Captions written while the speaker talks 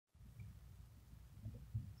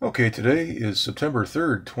Okay, today is September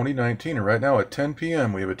 3rd, 2019, and right now at 10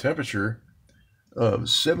 p.m. we have a temperature of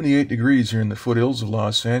 78 degrees here in the foothills of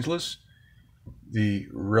Los Angeles. The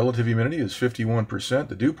relative humidity is 51%,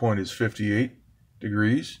 the dew point is 58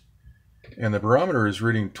 degrees, and the barometer is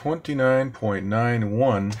reading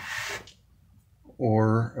 29.91,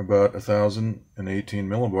 or about 1,018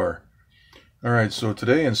 millibar. All right, so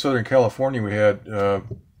today in Southern California we had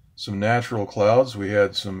some natural clouds. We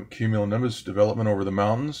had some cumulonimbus development over the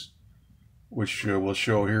mountains, which we'll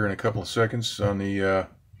show here in a couple of seconds on the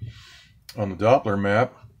Doppler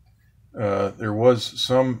map. There was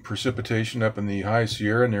some precipitation up in the high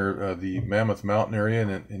Sierra near the Mammoth Mountain area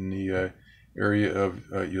and in the area of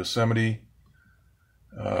Yosemite.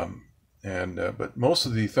 But most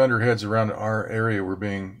of the thunderheads around our area were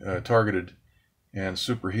being targeted and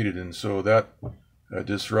superheated, and so that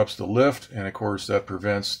disrupts the lift, and of course that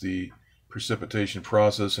prevents the precipitation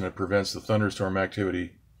process and it prevents the thunderstorm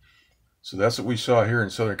activity. So that's what we saw here in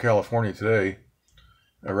Southern California today.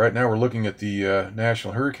 Right now we're looking at the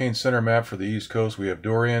National Hurricane Center map for the East Coast. We have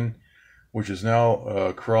Dorian, which is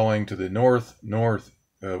now crawling to the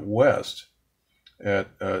northwest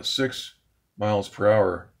at 6 miles per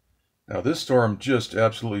hour. Now this storm just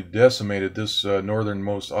absolutely decimated this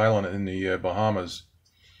northernmost island in the Bahamas.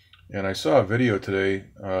 And I saw a video today,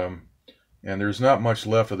 and there's not much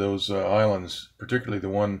left of those islands, particularly the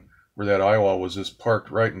one where that eyewall was just parked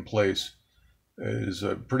right in place. It is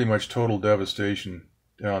pretty much total devastation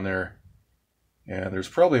down there. And there's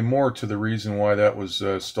probably more to the reason why that was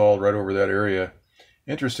stalled right over that area.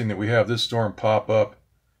 Interesting that we have this storm pop up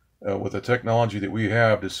with the technology that we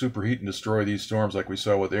have to superheat and destroy these storms, like we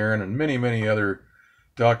saw with Aaron and many, many other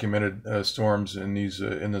documented storms in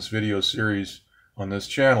this video series on this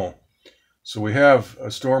channel. So we have a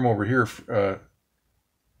storm over here,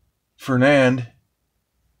 Fernand,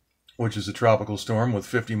 which is a tropical storm with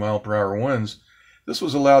 50-mile-per-hour winds. This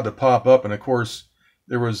was allowed to pop up, and of course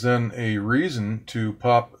there was then a reason to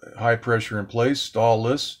pop high pressure in place, stall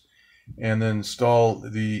this, and then stall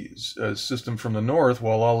the system from the north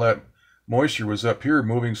while all that moisture was up here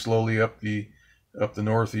moving slowly up the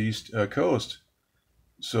northeast coast.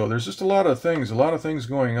 So there's just a lot of things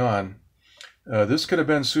going on. This could have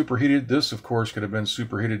been superheated. This, of course, could have been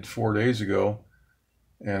superheated 4 days ago.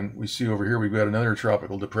 And we see over here we've got another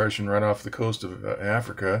tropical depression right off the coast of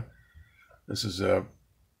Africa. This is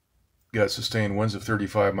got sustained winds of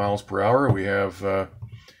 35 miles per hour. We have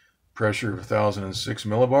pressure of 1,006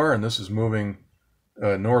 millibar, and this is moving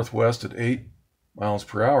northwest at 8 miles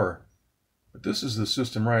per hour. But this is the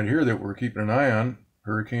system right here that we're keeping an eye on,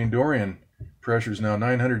 Hurricane Dorian. Pressure is now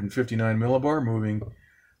 959 millibar, moving,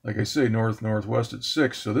 like I say, north-northwest at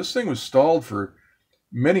 6. So this thing was stalled for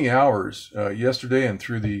many hours yesterday and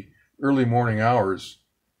through the early morning hours,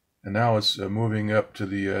 and now it's moving up to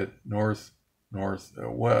the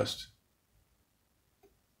north-northwest.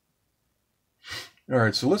 All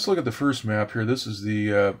right, so let's look at the first map here. This is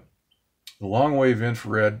the longwave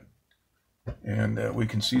infrared, and we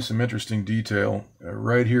can see some interesting detail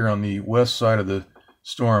right here on the west side of the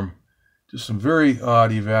storm. Just some very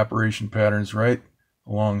odd evaporation patterns right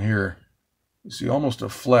along here. You see almost a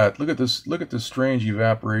flat. Look at this strange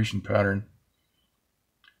evaporation pattern.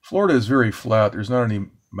 Florida is very flat. There's not any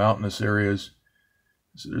mountainous areas,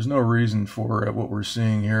 so there's no reason for what we're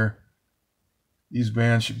seeing here. These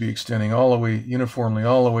bands should be extending all the way uniformly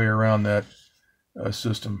all the way around that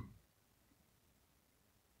system.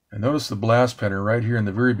 And notice the blast pattern right here in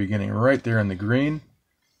the very beginning, right there in the green.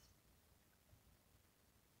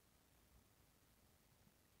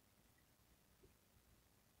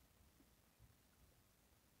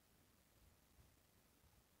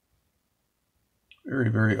 Very,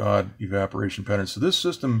 very odd evaporation pattern. So this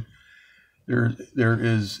system, there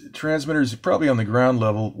is transmitters probably on the ground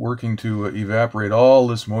level working to evaporate all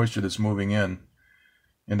this moisture that's moving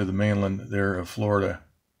into the mainland there of Florida.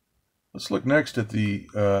 Let's look next at the,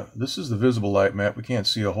 this is the visible light map. We can't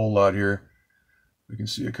see a whole lot here. We can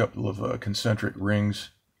see a couple of concentric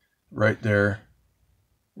rings right there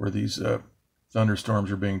where these thunderstorms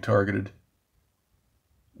are being targeted.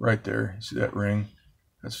 Right there, see that ring?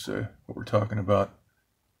 That's what we're talking about.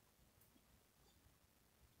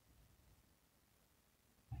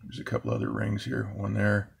 There's a couple other rings here. One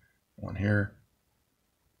there, one here,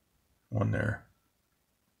 one there.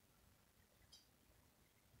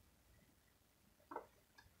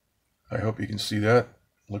 I hope you can see that.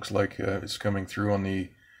 Looks like it's coming through on the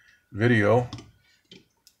video.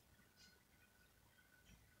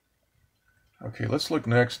 Okay, let's look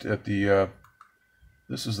next at the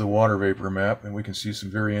this is the water vapor map, and we can see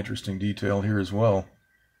some very interesting detail here as well.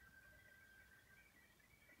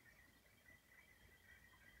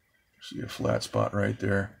 See a flat spot right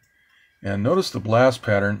there. And notice the blast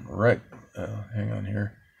pattern right, hang on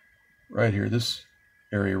here, right here, this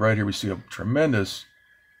area right here, we see a tremendous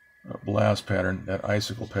blast pattern, that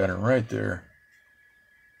icicle pattern right there.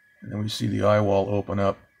 And then we see the eye wall open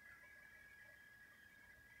up.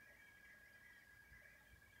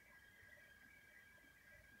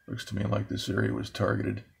 Looks to me like this area was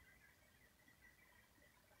targeted.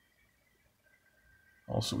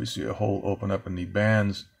 Also, we see a hole open up in the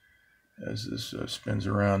bands as this spins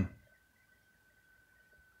around.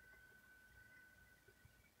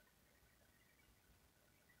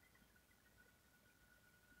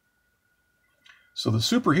 So the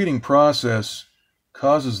superheating process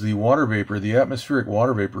causes the water vapor, the atmospheric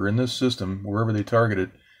water vapor in this system, wherever they target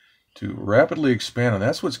it, to rapidly expand. And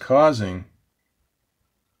that's what's causing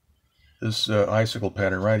this icicle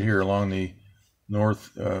pattern right here along the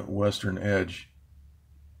northwestern edge.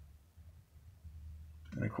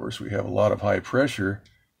 And of course we have a lot of high pressure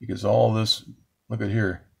because all this, look at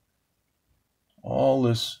here, all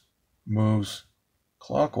this moves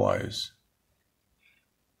clockwise.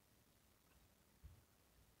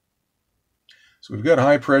 So we've got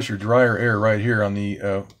high pressure, drier air right here on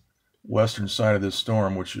the western side of this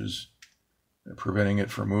storm, which is preventing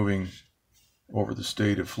it from moving over the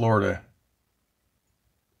state of Florida.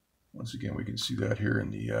 Once again, we can see that here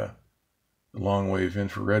in the longwave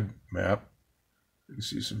infrared map. You can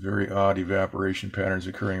see some very odd evaporation patterns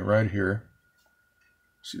occurring right here.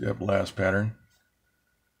 See that blast pattern.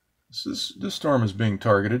 This storm is being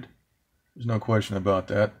targeted. There's no question about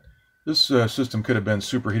that. This system could have been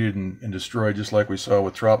superheated and destroyed, just like we saw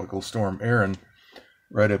with Tropical Storm Aaron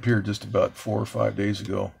right up here just about 4 or 5 days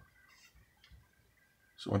ago.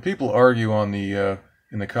 So when people argue on the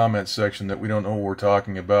in the comments section that we don't know what we're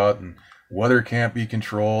talking about and weather can't be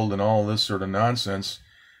controlled and all this sort of nonsense,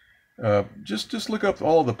 just look up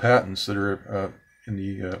all the patents that are in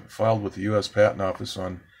the filed with the U.S. Patent Office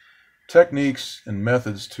on techniques and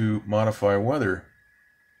methods to modify weather.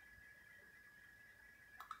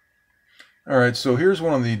 All right, so here's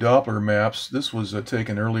one of the Doppler maps. This was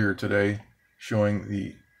taken earlier today, showing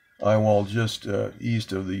the eye wall just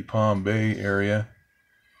east of the Palm Bay area.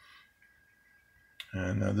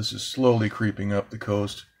 And this is slowly creeping up the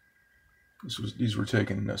coast. These were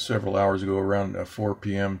taken several hours ago, around 4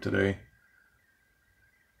 p.m. today.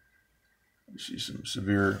 You see some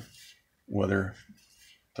severe weather,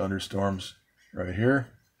 thunderstorms right here.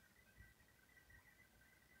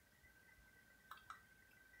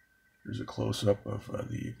 Here's a close-up of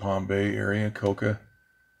the Palm Bay area, Coca,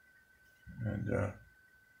 and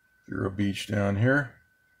Vero Beach down here.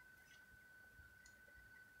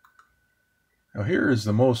 Now here is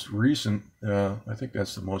the most recent, I think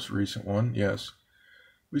that's the most recent one, yes.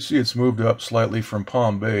 We see it's moved up slightly from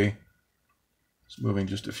Palm Bay. It's moving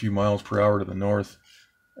just a few miles per hour to the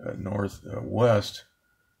northwest.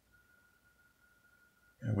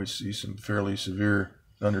 And we see some fairly severe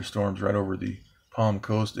thunderstorms right over the Palm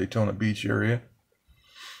Coast, Daytona Beach area.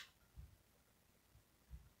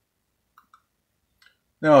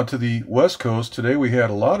 Now to the west coast, today we had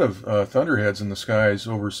a lot of thunderheads in the skies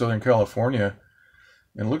over Southern California.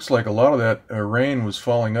 And it looks like a lot of that rain was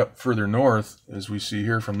falling up further north, as we see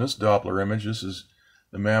here from this Doppler image. This is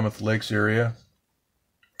the Mammoth Lakes area.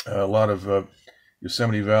 A lot of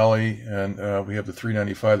Yosemite Valley, and we have the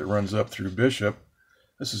 395 that runs up through Bishop.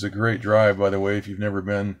 This is a great drive, by the way. If you've never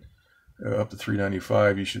been up the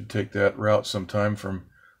 395, you should take that route sometime from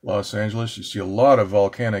Los Angeles. You see a lot of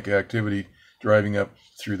volcanic activity driving up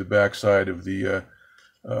through the backside of the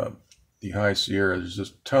High Sierra. There's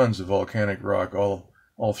just tons of volcanic rock all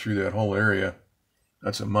through that whole area.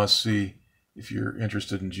 That's a must-see if you're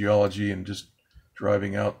interested in geology and just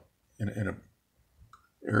driving out in a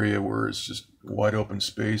area where it's just wide open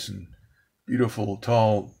space and beautiful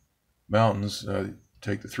tall mountains.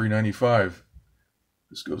 Take the 395.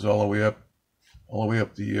 This goes all the way up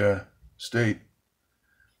the state.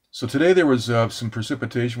 So today there was some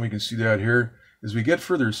precipitation. We can see that here. As we get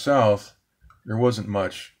further south, there wasn't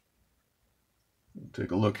much. We'll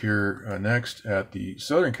take a look here next at the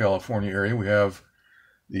Southern California area. We have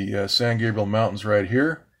the San Gabriel Mountains right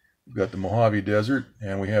here. We've got the Mojave Desert,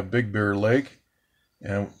 and we have Big Bear Lake.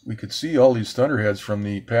 And we could see all these thunderheads from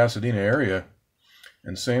the Pasadena area.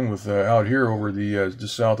 And same with out here over the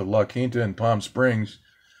just south of La Quinta and Palm Springs.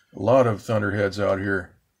 A lot of thunderheads out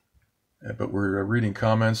here. But we're reading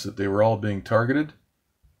comments that they were all being targeted.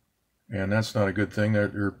 And that's not a good thing.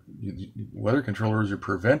 Weather controllers are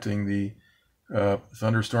preventing the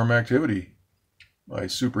thunderstorm activity by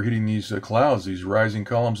superheating these clouds, these rising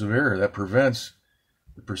columns of air. That prevents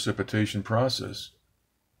the precipitation process.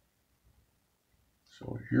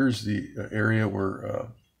 So here's the area where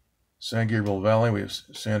San Gabriel Valley, we have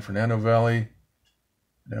San Fernando Valley.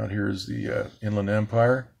 Down here is the Inland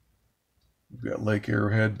Empire. We've got Lake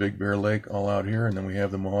Arrowhead, Big Bear Lake, all out here, and then we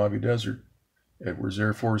have the Mojave Desert. Edwards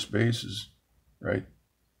Air Force Base is right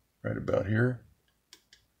about here.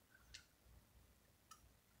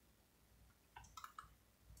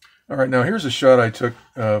 All right, now here's a shot I took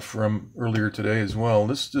from earlier today as well.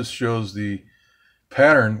 This just shows the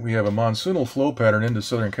pattern. We have a monsoonal flow pattern into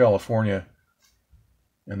Southern California,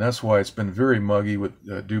 and that's why it's been very muggy with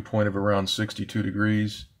a dew point of around 62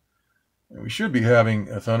 degrees. And we should be having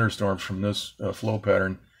thunderstorms from this flow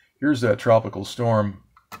pattern. Here's that tropical storm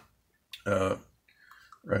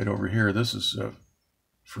right over here. This is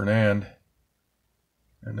Fernand,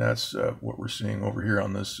 and that's what we're seeing over here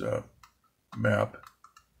on this map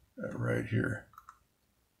right here.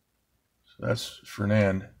 So that's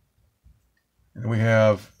Fernand. And we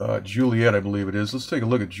have Juliet, I believe it is. Let's take a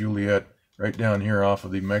look at Juliet right down here off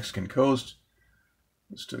of the Mexican coast.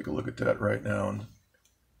 Let's take a look at that right now.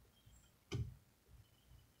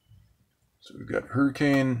 So we've got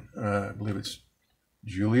Hurricane, I believe it's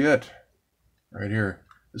Juliet right here.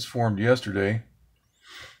 This formed yesterday.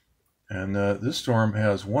 And this storm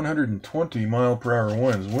has 120 mile-per-hour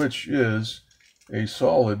winds, which is a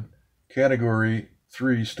solid Category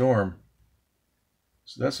 3 storm.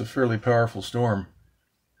 So that's a fairly powerful storm.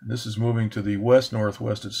 And this is moving to the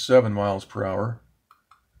west-northwest at 7 miles per hour.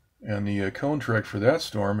 And the cone trek for that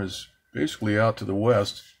storm is basically out to the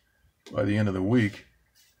west by the end of the week.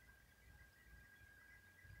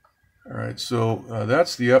 All right, so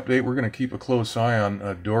that's the update. We're going to keep a close eye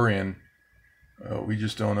on Dorian. We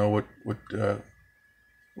just don't know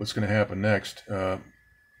what's going to happen next. We'll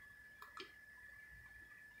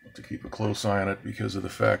have to keep a close eye on it because of the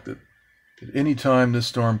fact that at any time this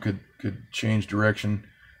storm could change direction.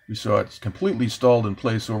 We saw it's completely stalled in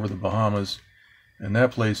place over the Bahamas, and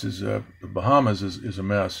that place is the Bahamas is a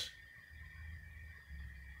mess.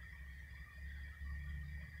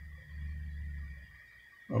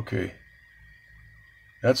 Okay,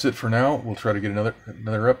 that's it for now. We'll try to get another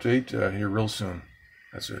update here real soon.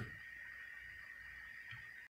 That's it.